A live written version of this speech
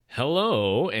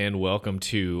Hello and welcome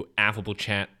to Affable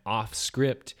Chat Off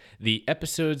Script, the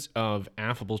episodes of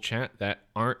Affable Chat that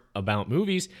aren't about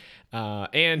movies.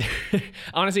 And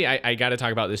honestly, I got to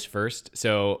talk about this first.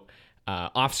 So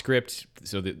off script,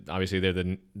 obviously they're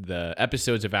the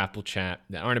episodes of Affable Chat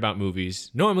that aren't about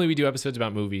movies. Normally we do episodes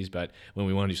about movies, but when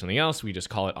we want to do something else, we just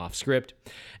call it off script.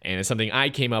 And it's something I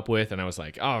came up with, and I was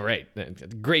like, all right,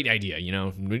 great idea. You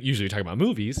know, usually we talk about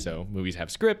movies, so movies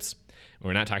have scripts.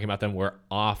 We're not talking about them. We're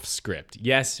off script.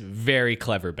 Yes, very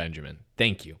clever, Benjamin.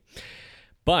 Thank you.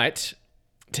 But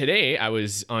today I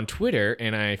was on Twitter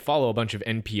and I follow a bunch of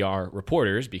NPR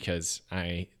reporters because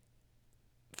I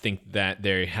think that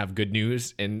they have good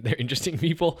news and they're interesting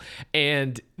people.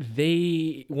 And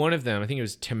one of them, I think it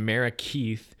was Tamara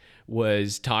Keith,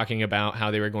 was talking about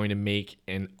how they were going to make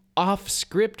an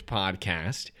off-script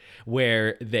podcast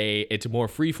where it's more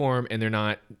freeform and they're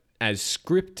not as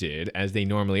scripted as they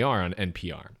normally are on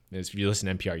NPR. If you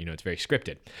listen to NPR, you know it's very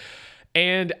scripted.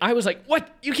 And I was like, what?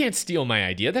 You can't steal my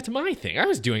idea. That's my thing.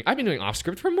 I've been doing off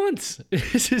script for months.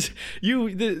 This is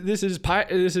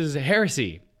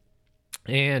heresy.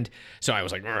 And so I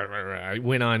was like, I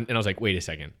went on and I was like, wait a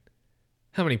second.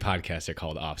 How many podcasts are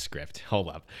called off script? Hold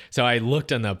up. So I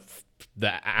looked on the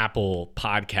Apple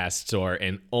podcast store,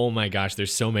 and oh my gosh,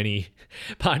 there's so many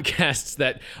podcasts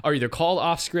that are either called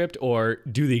off script or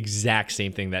do the exact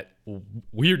same thing that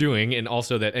we're doing and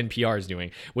also that NPR is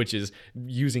doing, which is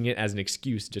using it as an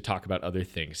excuse to talk about other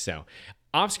things. So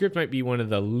off script might be one of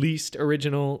the least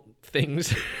original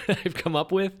things I've come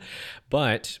up with,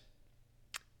 but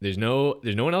there's no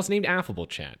one else named Affable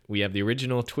Chat. We have the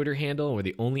original Twitter handle, and we're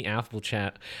the only Affable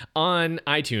Chat on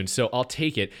iTunes, so I'll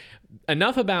take it.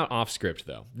 Enough about off-script,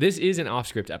 though. This is an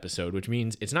off-script episode, which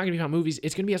means it's not going to be about movies.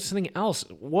 It's going to be about something else.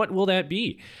 What will that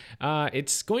be?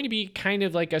 It's going to be kind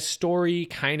of like a story,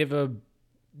 kind of a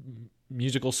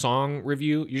musical song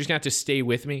review. You're just going to have to stay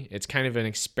with me. It's kind of an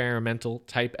experimental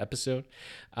type episode.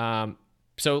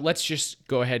 So let's just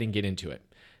go ahead and get into it.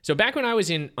 So back when I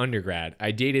was in undergrad, I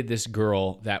dated this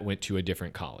girl that went to a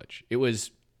different college. It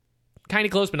was kind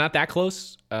of close, but not that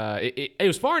close. It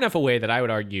was far enough away that I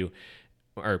would argue,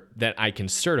 or that I can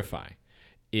certify,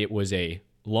 it was a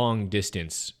long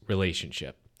distance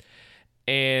relationship.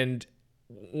 And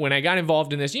when I got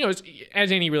involved in this, you know,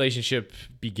 as any relationship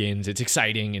begins, it's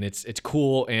exciting and it's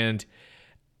cool. And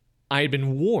I had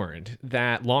been warned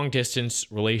that long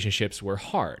distance relationships were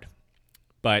hard,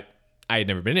 but I had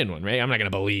never been in one, right? I'm not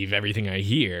going to believe everything I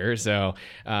hear. So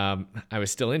I was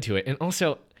still into it. And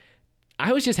also,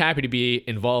 I was just happy to be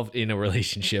involved in a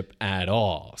relationship at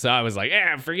all. So I was like,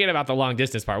 forget about the long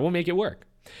distance part. We'll make it work.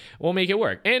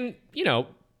 And, you know,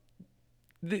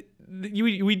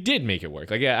 we did make it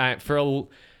work. Like,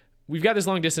 we've got this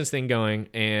long distance thing going.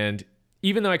 And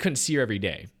even though I couldn't see her every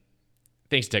day,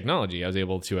 thanks to technology, I was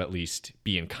able to at least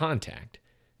be in contact.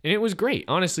 And it was great.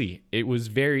 Honestly, it was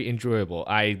very enjoyable.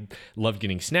 I loved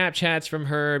getting Snapchats from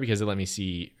her because it let me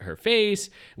see her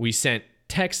face. We sent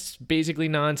texts basically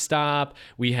nonstop.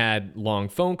 We had long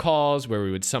phone calls where we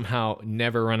would somehow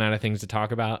never run out of things to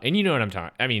talk about. And you know what I'm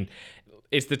talking. I mean,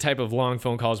 it's the type of long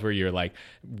phone calls where you're like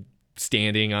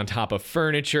standing on top of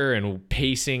furniture and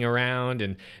pacing around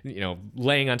and, you know,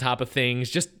 laying on top of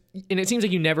things. And it seems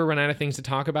like you never run out of things to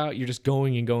talk about. You're just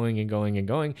going and going and going and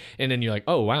going. And then you're like,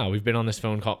 oh, wow, we've been on this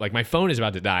phone call. Like, my phone is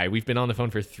about to die. We've been on the phone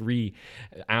for 3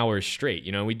 hours straight.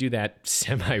 You know, we do that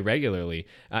semi-regularly.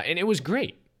 And it was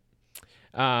great.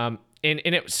 And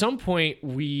at some point,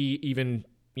 we even,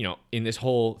 you know, in this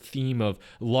whole theme of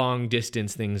long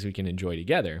distance things we can enjoy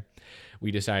together,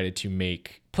 we decided to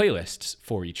make playlists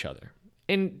for each other.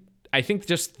 And I think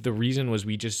just the reason was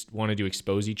we just wanted to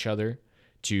expose each other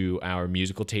to our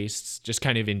musical tastes, just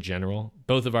kind of in general.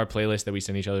 Both of our playlists that we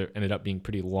sent each other ended up being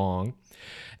pretty long.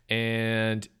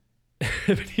 And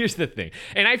but here's the thing.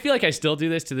 And I feel like I still do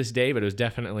this to this day, but it was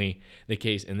definitely the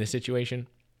case in this situation,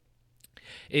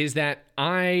 is that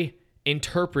I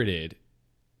interpreted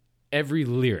every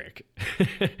lyric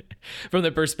from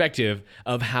the perspective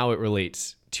of how it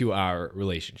relates to our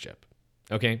relationship.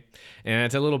 Okay? And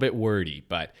it's a little bit wordy,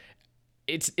 but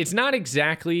it's not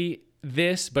exactly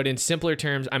this, but in simpler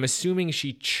terms, I'm assuming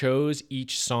she chose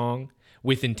each song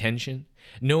with intention,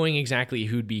 knowing exactly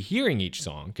who'd be hearing each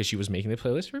song because she was making the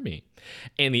playlist for me,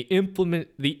 and the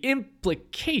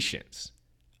implications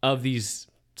of these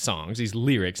songs, these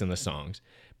lyrics in the songs,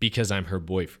 because I'm her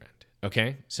boyfriend.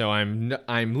 Okay, so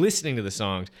I'm listening to the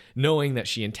songs knowing that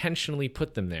she intentionally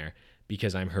put them there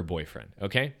because I'm her boyfriend.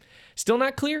 Okay, still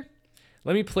not clear?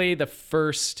 Let me play the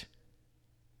first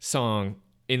song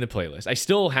in the playlist. I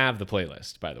still have the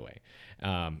playlist, by the way.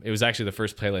 It was actually the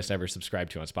first playlist I ever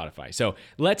subscribed to on Spotify. So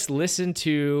let's listen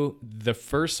to the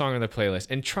first song on the playlist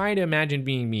and try to imagine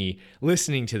being me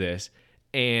listening to this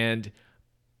and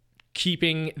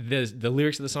keeping the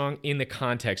lyrics of the song in the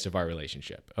context of our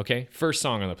relationship. Okay? First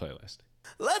song on the playlist.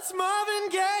 Let's Marvin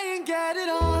Gaye and get it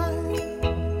on.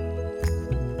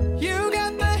 You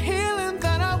got the healing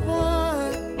that I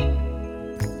want.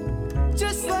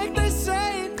 Just like they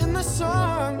say in the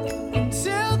song.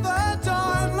 Until the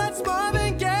dawn, let's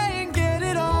Marvin Gaye and get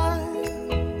it on.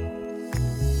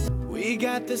 We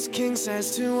got this king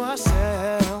size to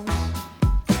ourselves.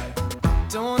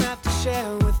 Don't have to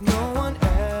share with no one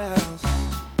else.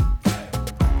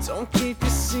 Don't keep your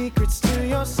secrets to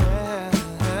yourself.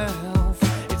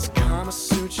 It's Kama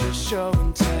Sutra show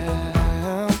and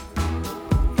tell.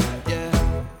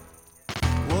 Yeah.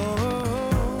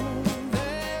 Whoa,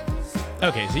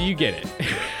 Okay, so you get it.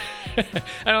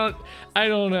 I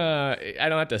don't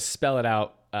have to spell it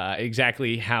out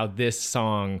exactly how this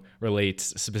song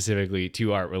relates specifically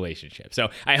to our relationship. So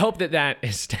I hope that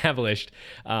established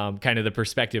kind of the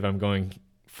perspective I'm going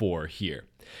for here.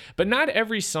 But not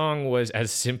every song was as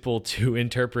simple to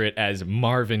interpret as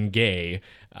Marvin Gaye,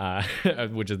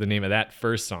 which is the name of that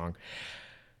first song.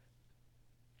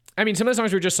 I mean, some of the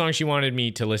songs were just songs she wanted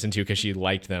me to listen to because she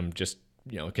liked them, just,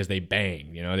 because they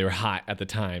banged, they were hot at the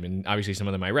time. And obviously some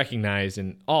of them I recognized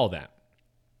and all that.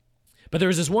 But there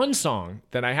was this one song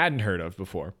that I hadn't heard of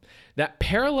before that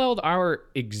paralleled our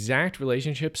exact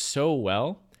relationship so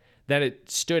well that it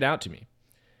stood out to me.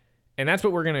 And that's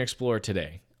what we're going to explore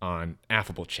today on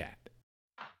Affable Chat.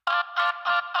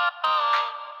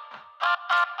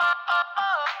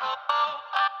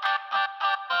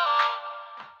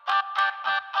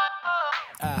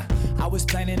 I was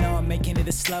planning on making it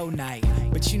a slow night,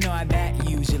 but you know how that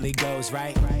usually goes,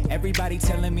 right? Everybody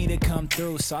telling me to come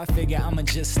through, so I figure I'ma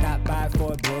just stop by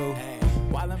for a brew.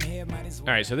 While I'm here, might as well.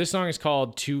 All right, so this song is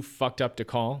called Too Fucked Up to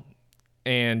Call.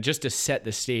 And just to set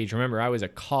the stage, remember, I was a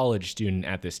college student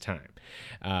at this time.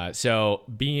 So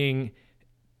being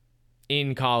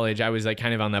in college, I was like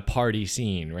kind of on the party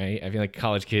scene, right? I feel like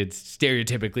college kids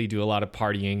stereotypically do a lot of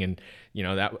partying, and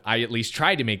that I at least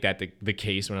tried to make that the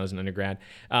case when I was an undergrad.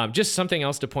 Just something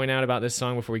else to point out about this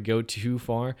song before we go too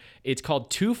far. It's called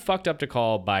Too Fucked Up to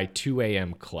Call by 2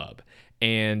 AM Club.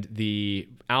 And the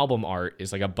album art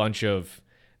is like a bunch of,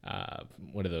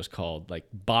 what are those called? Like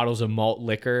bottles of malt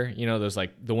liquor, those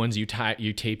like the ones you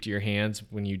tape to your hands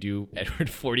when you do Edward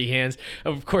 40 hands.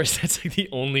 Of course, that's like the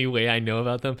only way I know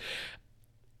about them.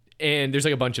 And there's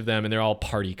like a bunch of them and they're all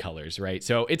party colors, right?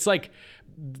 So it's like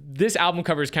this album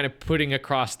cover is kind of putting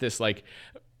across this like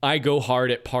I go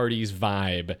hard at parties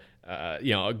vibe.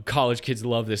 College kids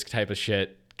love this type of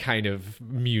shit kind of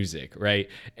music, right?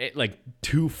 Like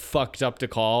Too Fucked Up to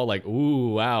Call, like,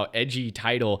 ooh, wow, edgy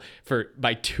title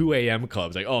by 2 AM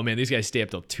clubs. Like, oh man, these guys stay up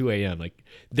till 2 AM. Like,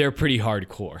 they're pretty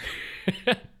hardcore.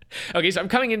 Okay, so I'm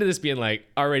coming into this being like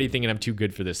already thinking I'm too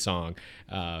good for this song.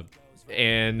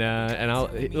 And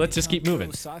let's just keep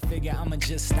moving. So I figure I'ma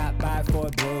just stop by for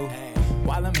a brew.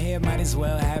 While I'm here, might as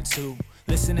well have two.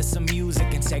 Listen to some music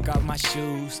and take off my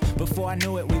shoes. Before I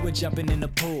knew it, we were jumping in the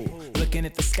pool, looking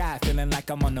at the sky, feeling like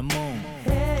I'm on the moon.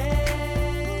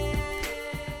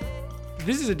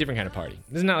 This is a different kind of party.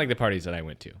 This is not like the parties that I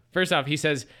went to. First off, he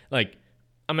says, like,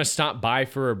 I'm going to stop by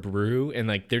for a brew, and,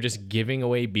 like, they're just giving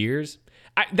away beers.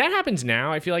 That happens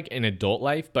now, I feel like, in adult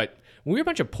life, but when we were a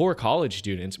bunch of poor college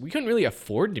students, we couldn't really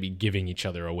afford to be giving each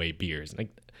other away beers.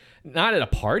 Like, not at a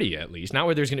party, at least. Not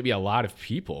where there's going to be a lot of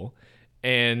people.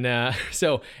 And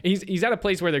so he's at a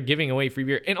place where they're giving away free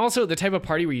beer. And also the type of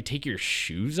party where you take your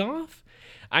shoes off.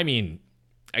 I mean,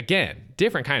 again,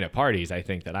 different kind of parties, I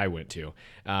think, that I went to.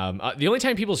 The only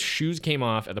time people's shoes came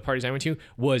off at the parties I went to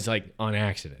was like on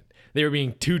accident. They were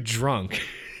being too drunk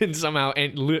and somehow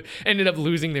ended up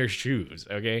losing their shoes.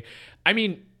 Okay. I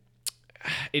mean,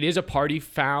 it is a party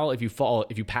foul if you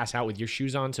pass out with your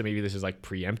shoes on. So maybe this is like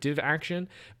preemptive action.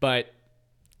 But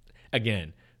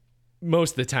again,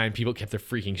 most of the time people kept their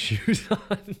freaking shoes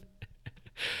on.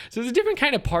 So it's a different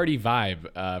kind of party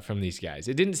vibe from these guys.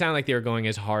 It didn't sound like they were going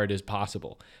as hard as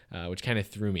possible, which kind of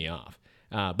threw me off.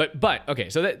 But okay,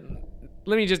 so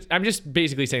I'm just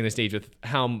basically setting the stage with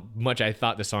how much I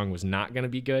thought the song was not going to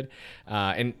be good.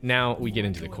 And now we get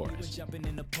into the chorus. Jumping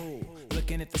in the pool,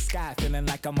 looking at the sky, feeling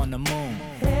like I'm on the moon.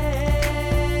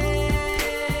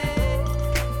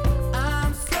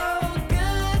 I'm so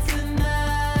good tonight.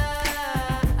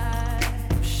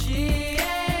 She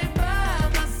ain't by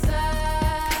my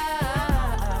side,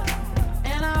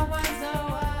 and I wonder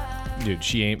why. Dude,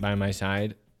 she ain't by my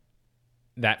side.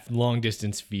 That long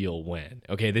distance feel when.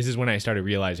 Okay, this is when I started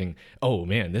realizing, oh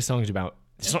man, this song's about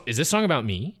Is this song about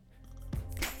me?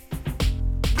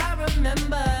 I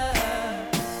remember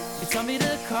you told me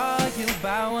to call you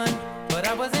by one, but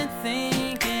I wasn't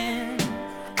thinking.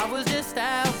 I was just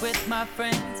out with my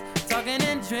friends, talking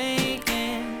and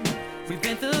drinking. We've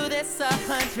been through this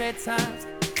 100 times.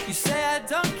 You say I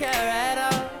don't care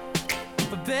at all,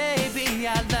 but baby,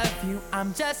 I love you.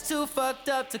 I'm just too fucked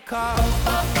up to call.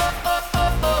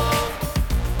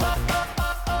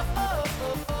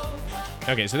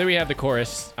 Okay, so there we have the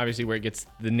chorus, obviously where it gets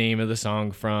the name of the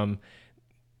song from.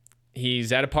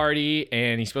 He's at a party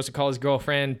and he's supposed to call his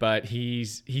girlfriend, but he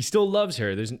still loves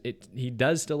her. He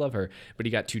does still love her, but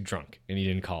he got too drunk and he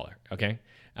didn't call her. Okay,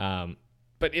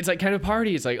 but it's like kind of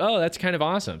party. It's like, oh, that's kind of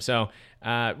awesome. So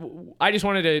I just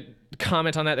wanted to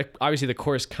comment on that. Obviously, the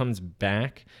chorus comes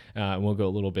back. And we'll go a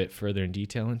little bit further in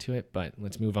detail into it, but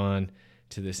let's move on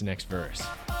to this next verse.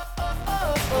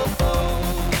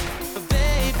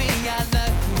 Baby, I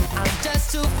love you. I'm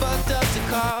just too fucked up to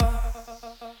call.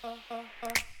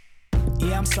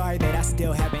 Yeah, I'm sorry that I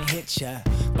still haven't hit ya,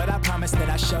 but I promise that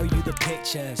I'll show you the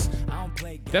pictures. I don't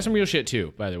play games. That's some real shit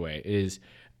too, by the way, is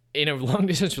in a long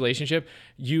distance relationship,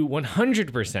 you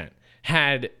 100%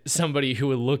 had somebody who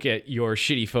would look at your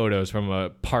shitty photos from a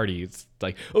party. It's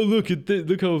like, oh, look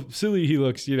how silly he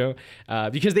looks,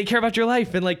 because they care about your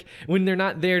life. And like when they're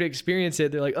not there to experience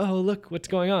it, they're like, oh, look what's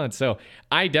going on. So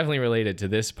I definitely related to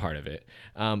this part of it.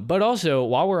 But also,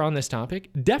 while we're on this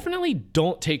topic, definitely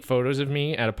don't take photos of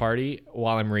me at a party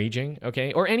while I'm raging,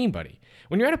 okay? Or anybody.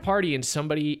 When you're at a party and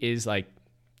somebody is like,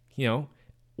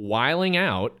 wiling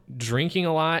out, drinking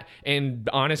a lot, and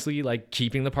honestly, like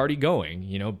keeping the party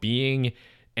going, being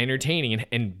entertaining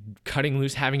and cutting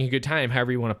loose, having a good time,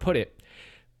 however you want to put it.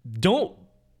 Don't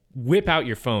whip out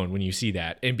your phone when you see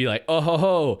that and be like,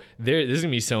 oh, this is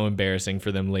gonna be so embarrassing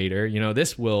for them later.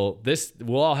 We'll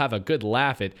all have a good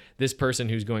laugh at this person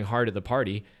who's going hard at the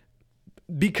party,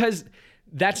 because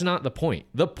that's not the point.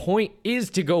 The point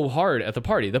is to go hard at the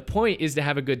party. The point is to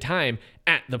have a good time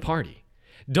at the party.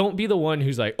 Don't be the one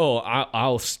who's like, oh,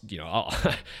 I'll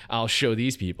show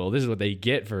these people. This is what they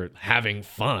get for having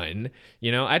fun.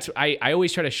 I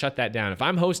always try to shut that down. If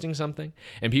I'm hosting something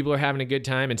and people are having a good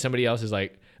time and somebody else is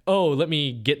like, oh, let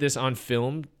me get this on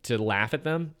film to laugh at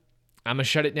them, I'm gonna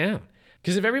shut it down.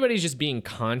 Because if everybody's just being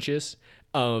conscious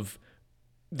of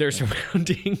their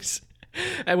surroundings,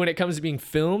 and when it comes to being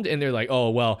filmed and they're like,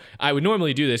 oh, well, I would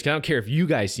normally do this because I don't care if you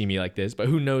guys see me like this, but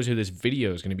who knows who this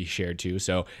video is going to be shared to,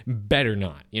 so better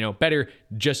not. Better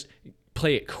just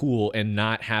play it cool and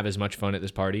not have as much fun at this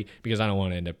party, because I don't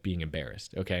want to end up being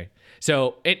embarrassed, okay?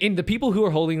 So, and the people who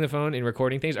are holding the phone and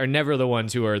recording things are never the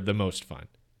ones who are the most fun,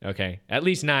 okay? At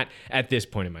least not at this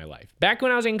point in my life. Back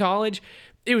when I was in college,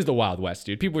 it was the Wild West,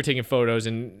 dude. People were taking photos,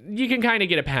 and you can kind of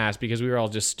get a pass because we were all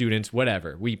just students,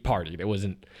 whatever. We partied. It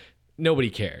wasn't... Nobody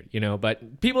cared,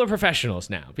 but people are professionals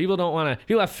now. People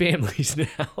have families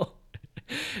now,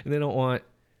 and they don't want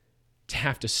to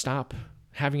have to stop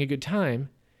having a good time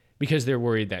because they're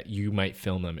worried that you might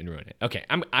film them and ruin it. Okay,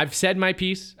 I've said my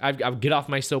piece. I'll get off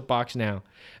my soapbox now.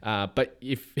 But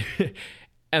if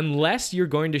unless you're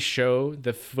going to show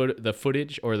the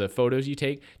footage or the photos you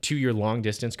take to your long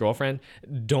distance girlfriend,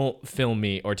 don't film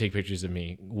me or take pictures of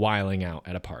me whiling out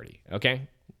at a party. Okay.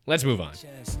 Let's move on.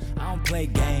 I don't play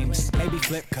games, maybe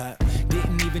flip cup.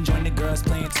 Didn't even join the girls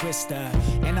playing Twister.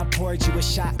 And I poured you a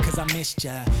shot cause I missed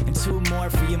ya. And 2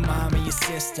 more for your mom and your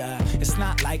sister. It's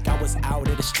not like I was out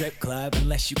at a strip club,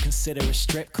 unless you consider a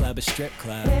strip club a strip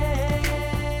club.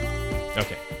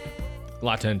 Okay, a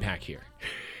lot to unpack here.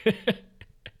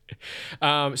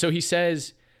 So he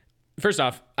says, first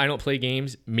off, I don't play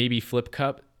games, maybe flip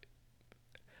cup.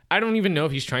 I don't even know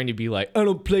if he's trying to be like, I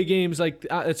don't play games, like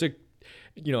it's a...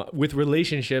 with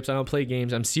relationships, I don't play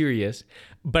games. I'm serious,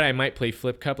 but I might play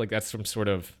flip cup. Like that's some sort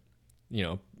of,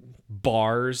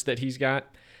 bars that he's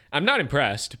got. I'm not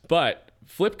impressed, but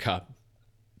flip cup,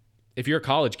 if you're a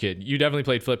college kid, you definitely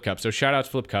played flip cup. So shout out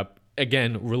to flip cup.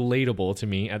 Again, relatable to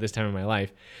me at this time of my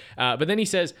life. But then he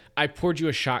says, I poured you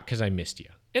a shot because I missed you.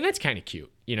 And that's kind of cute,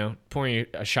 pouring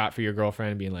a shot for your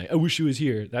girlfriend and being like, I wish she was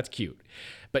here. That's cute.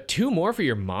 But 2 more for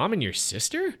your mom and your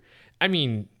sister? I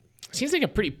mean, seems like a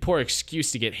pretty poor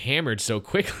excuse to get hammered so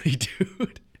quickly,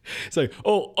 dude. It's like,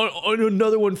 oh,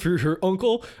 another one for her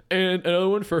uncle and another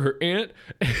one for her aunt.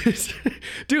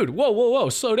 Dude, whoa,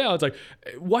 slow down. It's like,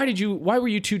 why were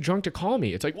you too drunk to call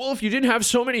me? It's like, well, if you didn't have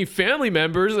so many family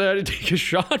members that I had to take a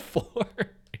shot for.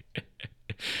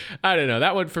 I don't know.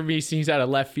 That one for me seems out of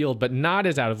left field, but not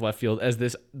as out of left field as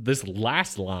this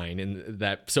last line in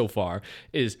that so far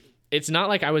is, it's not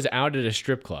like I was out at a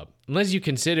strip club, unless you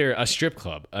consider a strip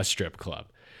club a strip club.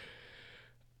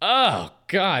 Oh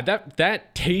God,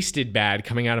 that tasted bad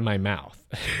coming out of my mouth.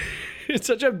 It's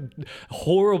such a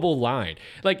horrible line.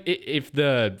 Like if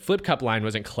the Flip Cup line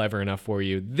wasn't clever enough for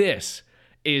you, this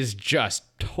is just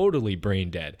totally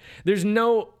brain dead. There's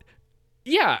no,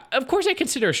 yeah, of course I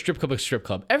consider a strip club a strip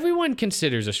club. Everyone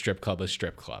considers a strip club a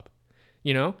strip club,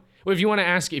 you know? Well, if you want to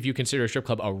ask if you consider a strip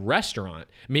club a restaurant,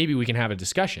 maybe we can have a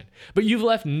discussion. But you've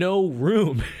left no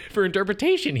room for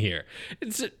interpretation here.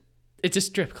 It's a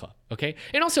strip club, okay?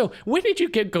 And also, when did you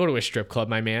go to a strip club,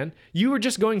 my man? You were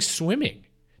just going swimming.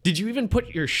 Did you even put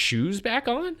your shoes back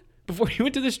on before you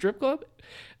went to the strip club?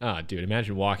 Oh, dude,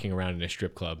 imagine walking around in a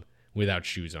strip club without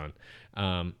shoes on.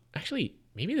 Actually,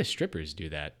 maybe the strippers do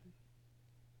that.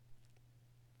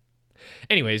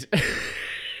 Anyways,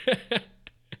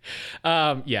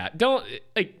 yeah, don't,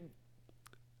 like,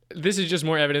 this is just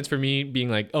more evidence for me being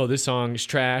like, oh, this song's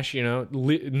trash, you know,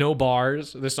 no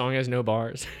bars. This song has no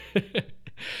bars.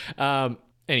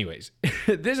 Anyways,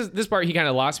 this part, he kind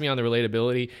of lost me on the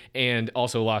relatability and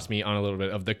also lost me on a little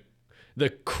bit of the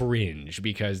cringe,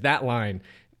 because that line,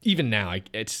 even now,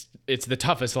 it's the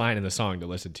toughest line in the song to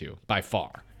listen to by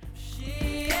far. She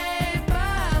ain't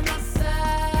by my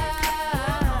side,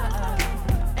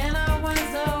 and I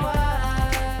wonder why.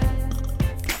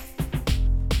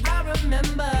 I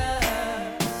remember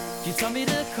you told me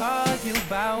to call you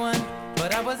by one,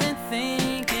 but I wasn't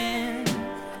thinking.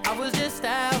 I was just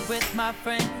out with my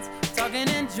friends, talking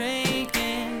and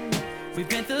drinking. We've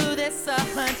been through this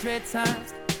 100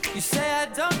 times. You say I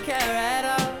don't care at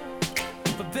all,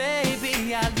 but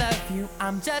baby, I love you.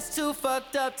 I'm just too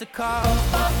fucked up to call.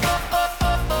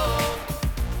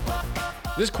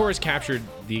 This chorus captured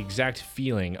the exact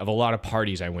feeling of a lot of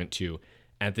parties I went to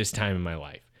at this time in my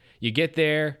life. You get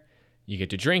there, you get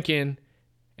to drinking,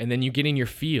 and then you get in your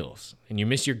feels, and you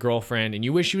miss your girlfriend, and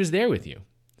you wish she was there with you.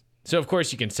 So, of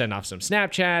course, you can send off some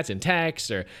Snapchats and texts,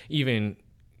 or even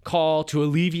call to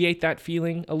alleviate that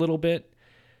feeling a little bit.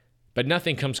 But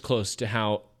nothing comes close to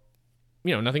how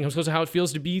it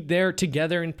feels to be there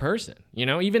together in person. You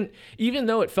know, even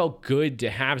though it felt good to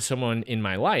have someone in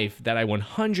my life that I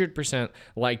 100%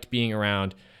 liked being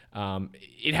around,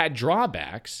 it had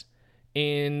drawbacks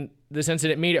in the sense that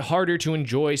it made it harder to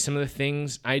enjoy some of the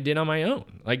things I did on my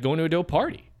own, like going to a dope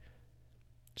party.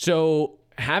 So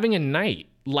having a night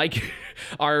like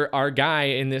our guy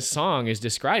in this song is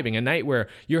describing, a night where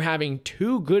you're having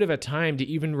too good of a time to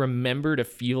even remember to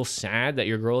feel sad that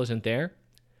your girl isn't there,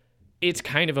 it's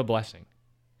kind of a blessing.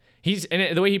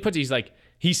 And the way he puts it, he's like,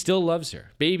 he still loves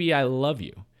her. Baby, I love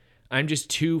you. I'm just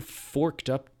too forked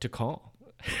up to call.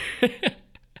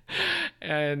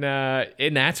 and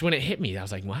that's when it hit me. I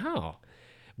was like, wow,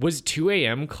 was 2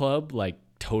 a.m. Club like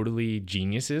totally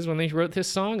geniuses when they wrote this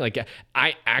song? Like,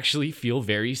 I actually feel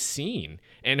very seen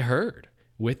and heard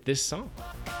with this song.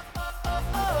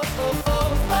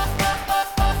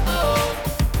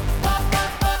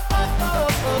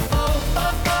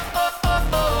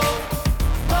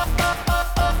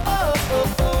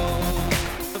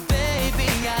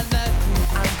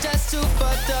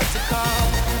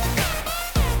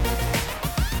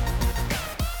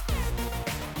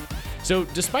 So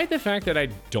despite the fact that I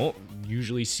don't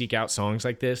usually seek out songs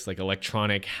like this, like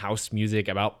electronic house music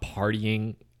about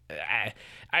partying,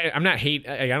 I'm not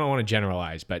I don't want to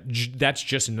generalize, but that's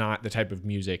just not the type of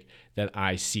music that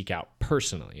I seek out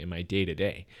personally in my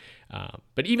day-to-day.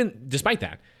 But even despite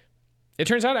that, it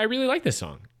turns out I really like this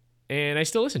song, and I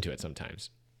still listen to it sometimes.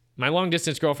 My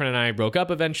long-distance girlfriend and I broke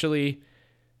up eventually.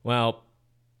 Well,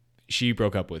 she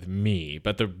broke up with me,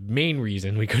 but the main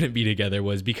reason we couldn't be together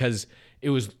was because it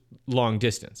was long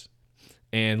distance.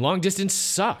 And long distance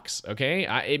sucks, okay?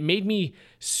 It made me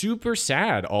super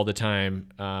sad all the time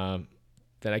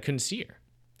that I couldn't see her.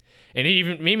 And it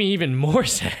even made me even more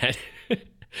sad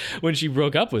when she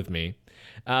broke up with me.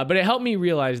 But it helped me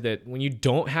realize that when you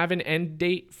don't have an end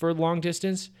date for long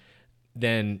distance,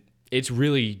 then it's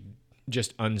really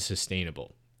just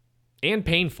unsustainable and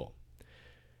painful.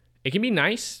 It can be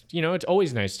nice, you know, it's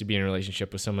always nice to be in a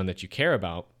relationship with someone that you care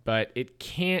about, but it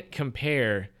can't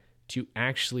compare to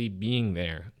actually being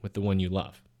there with the one you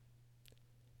love.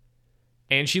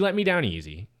 And she let me down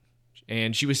easy,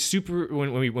 and she was super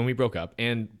when we broke up,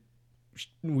 and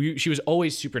she was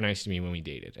always super nice to me when we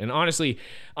dated. And honestly,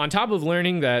 on top of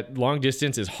learning that long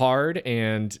distance is hard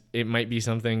and it might be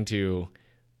something to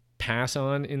pass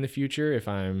on in the future if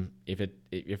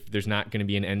there's not going to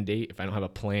be an end date, if I don't have a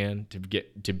plan to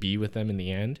get to be with them in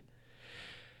the end.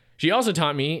 She also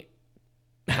taught me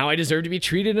how I deserve to be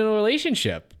treated in a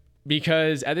relationship,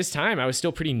 because at this time I was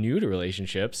still pretty new to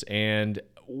relationships, and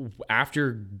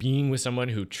after being with someone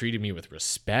who treated me with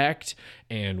respect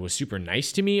and was super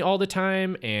nice to me all the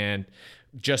time and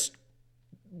just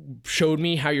showed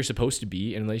me how you're supposed to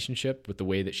be in a relationship with the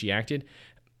way that she acted.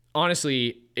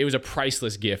 Honestly, it was a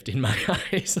priceless gift in my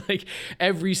eyes. Like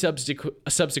every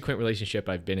subsequent relationship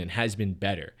I've been in has been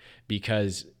better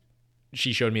because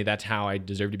she showed me that's how I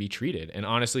deserve to be treated. And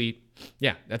honestly,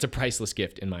 yeah, that's a priceless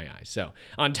gift in my eyes. So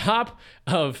on top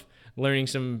of learning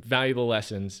some valuable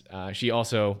lessons, she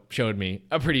also showed me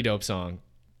a pretty dope song,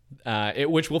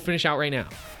 which we'll finish out right now.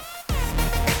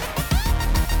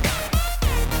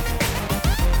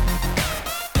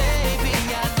 Baby,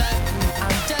 I love you.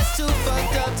 I'm just too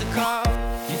fucked up to call.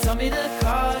 You told me to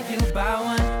call you by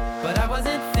one, but I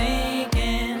wasn't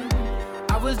thinking.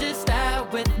 I was just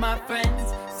out with my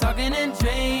friends, talking and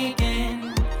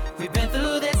drinking. We've been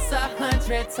through this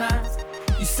 100 times.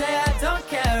 You say I don't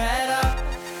care at all,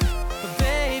 but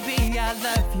baby, I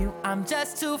love you. I'm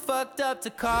just too fucked up to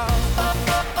call. Oh,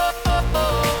 oh, oh, oh,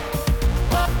 oh.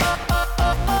 Oh, oh, oh,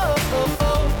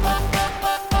 oh, oh, oh,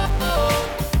 oh.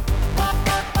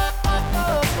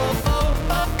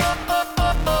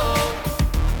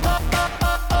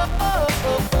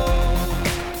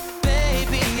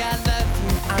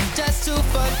 Too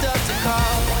fucked up to call.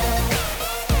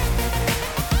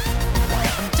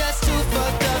 I'm just too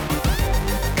fucked up.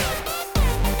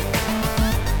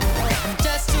 I'm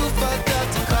just too fucked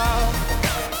up to call.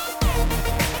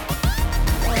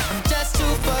 I'm just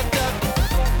too fucked up.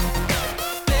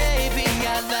 Baby,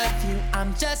 I love you.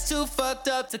 I'm just too fucked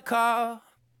up to call.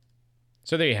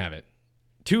 So there you have it.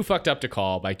 Too Fucked Up to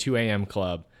Call by 2AM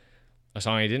Club. A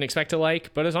song I didn't expect to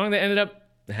like, but a song that ended up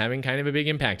having kind of a big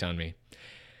impact on me.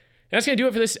 That's going to do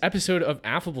it for this episode of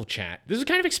Affable Chat. This was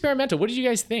kind of experimental. What did you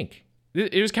guys think?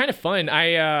 It was kind of fun.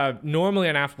 I normally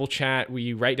on Affable Chat,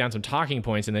 we write down some talking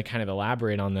points and then kind of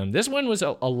elaborate on them. This one was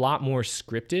a lot more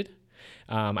scripted.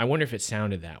 I wonder if it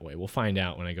sounded that way. We'll find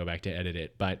out when I go back to edit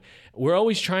it. But we're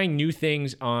always trying new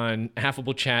things on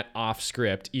Affable Chat off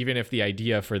script, even if the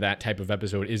idea for that type of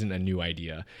episode isn't a new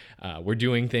idea. We're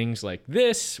doing things like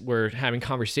this. We're having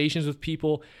conversations with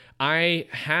people. I've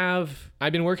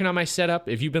been working on my setup.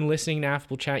 If you've been listening to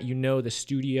Affable Chat, you know the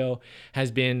studio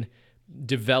has been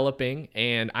developing,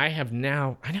 and I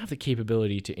now have the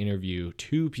capability to interview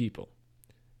 2 people.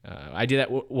 I did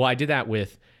that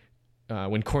with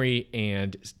when Corey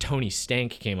and Tony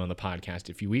Stank came on the podcast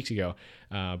a few weeks ago,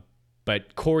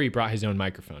 but Corey brought his own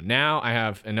microphone. Now I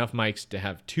have enough mics to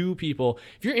have 2 people.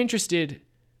 If you're interested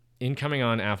in coming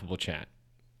on Affable Chat,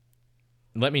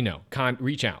 let me know.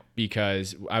 Reach out,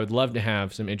 because I would love to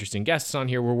have some interesting guests on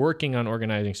here. We're working on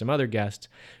organizing some other guests.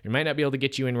 We might not be able to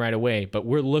get you in right away, but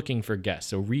we're looking for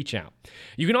guests, so reach out.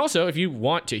 You can also, if you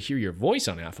want to hear your voice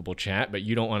on Affable Chat, but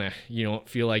you don't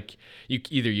feel like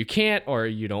you can't or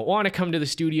you don't want to come to the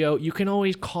studio, you can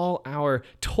always call our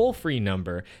toll-free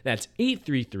number. That's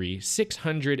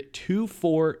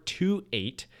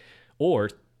 833-600-2428 or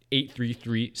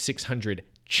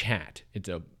 833-600-CHAT. It's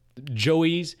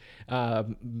Joey's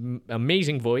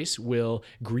amazing voice will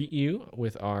greet you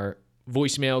with our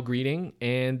voicemail greeting,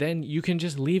 and then you can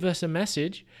just leave us a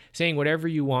message saying whatever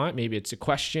you want. Maybe it's a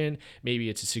question, maybe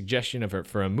it's a suggestion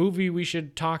for a movie we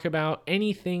should talk about,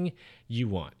 anything you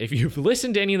want. If you've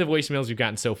listened to any of the voicemails we've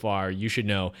gotten so far, you should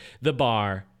know the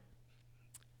bar,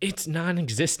 it's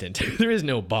non-existent. There is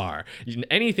no bar.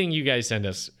 Anything you guys send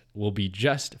us will be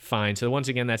just fine. So once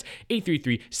again, that's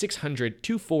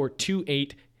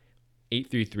 833-600-2428,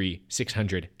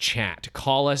 833-600-CHAT.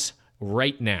 Call us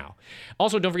right now.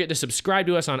 Also, don't forget to subscribe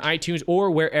to us on iTunes or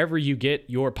wherever you get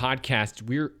your podcasts.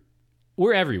 We're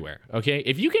everywhere, okay?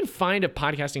 If you can find a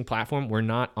podcasting platform we're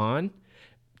not on,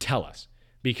 tell us,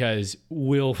 because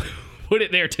we'll put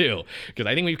it there too, because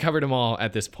I think we've covered them all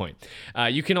at this point.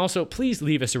 You can also, please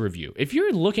leave us a review. If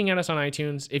you're looking at us on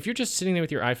iTunes, if you're just sitting there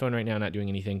with your iPhone right now not doing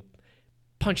anything,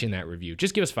 punch in that review.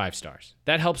 Just give us 5 stars.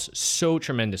 That helps so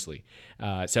tremendously.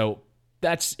 So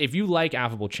that's, if you like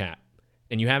Affable Chat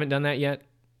and you haven't done that yet,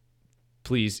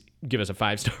 please give us a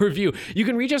 5-star review. You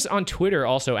can reach us on Twitter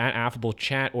also at Affable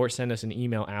Chat, or send us an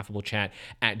email,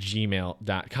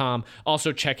 affablechat@gmail.com.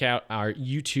 Also check out our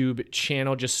YouTube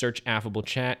channel. Just search Affable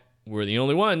Chat. We're the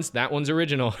only ones. That one's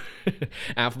original.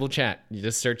 Affable Chat. You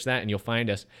just search that and you'll find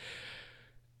us.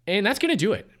 And that's going to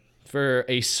do it for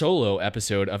a solo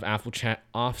episode of Affable Chat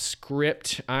off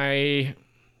script. I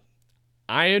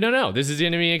don't know. This is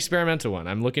going to be an experimental one.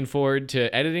 I'm looking forward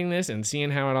to editing this and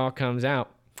seeing how it all comes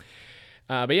out.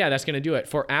 But yeah, that's going to do it.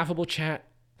 For Affable Chat,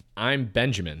 I'm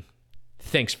Benjamin.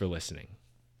 Thanks for listening.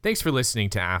 Thanks for listening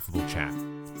to Affable Chat.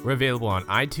 We're available on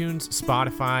iTunes,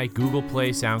 Spotify, Google Play,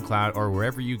 SoundCloud, or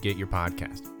wherever you get your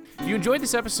podcast. If you enjoyed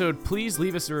this episode, please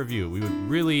leave us a review. We would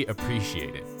really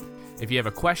appreciate it. If you have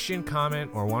a question, comment,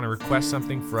 or want to request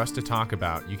something for us to talk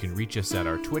about, you can reach us at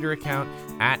our Twitter account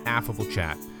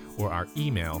 @AffableChat or our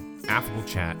email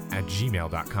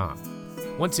affablechat@gmail.com.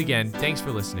 Once again, thanks for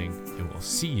listening, and we'll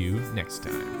see you next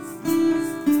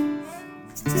time.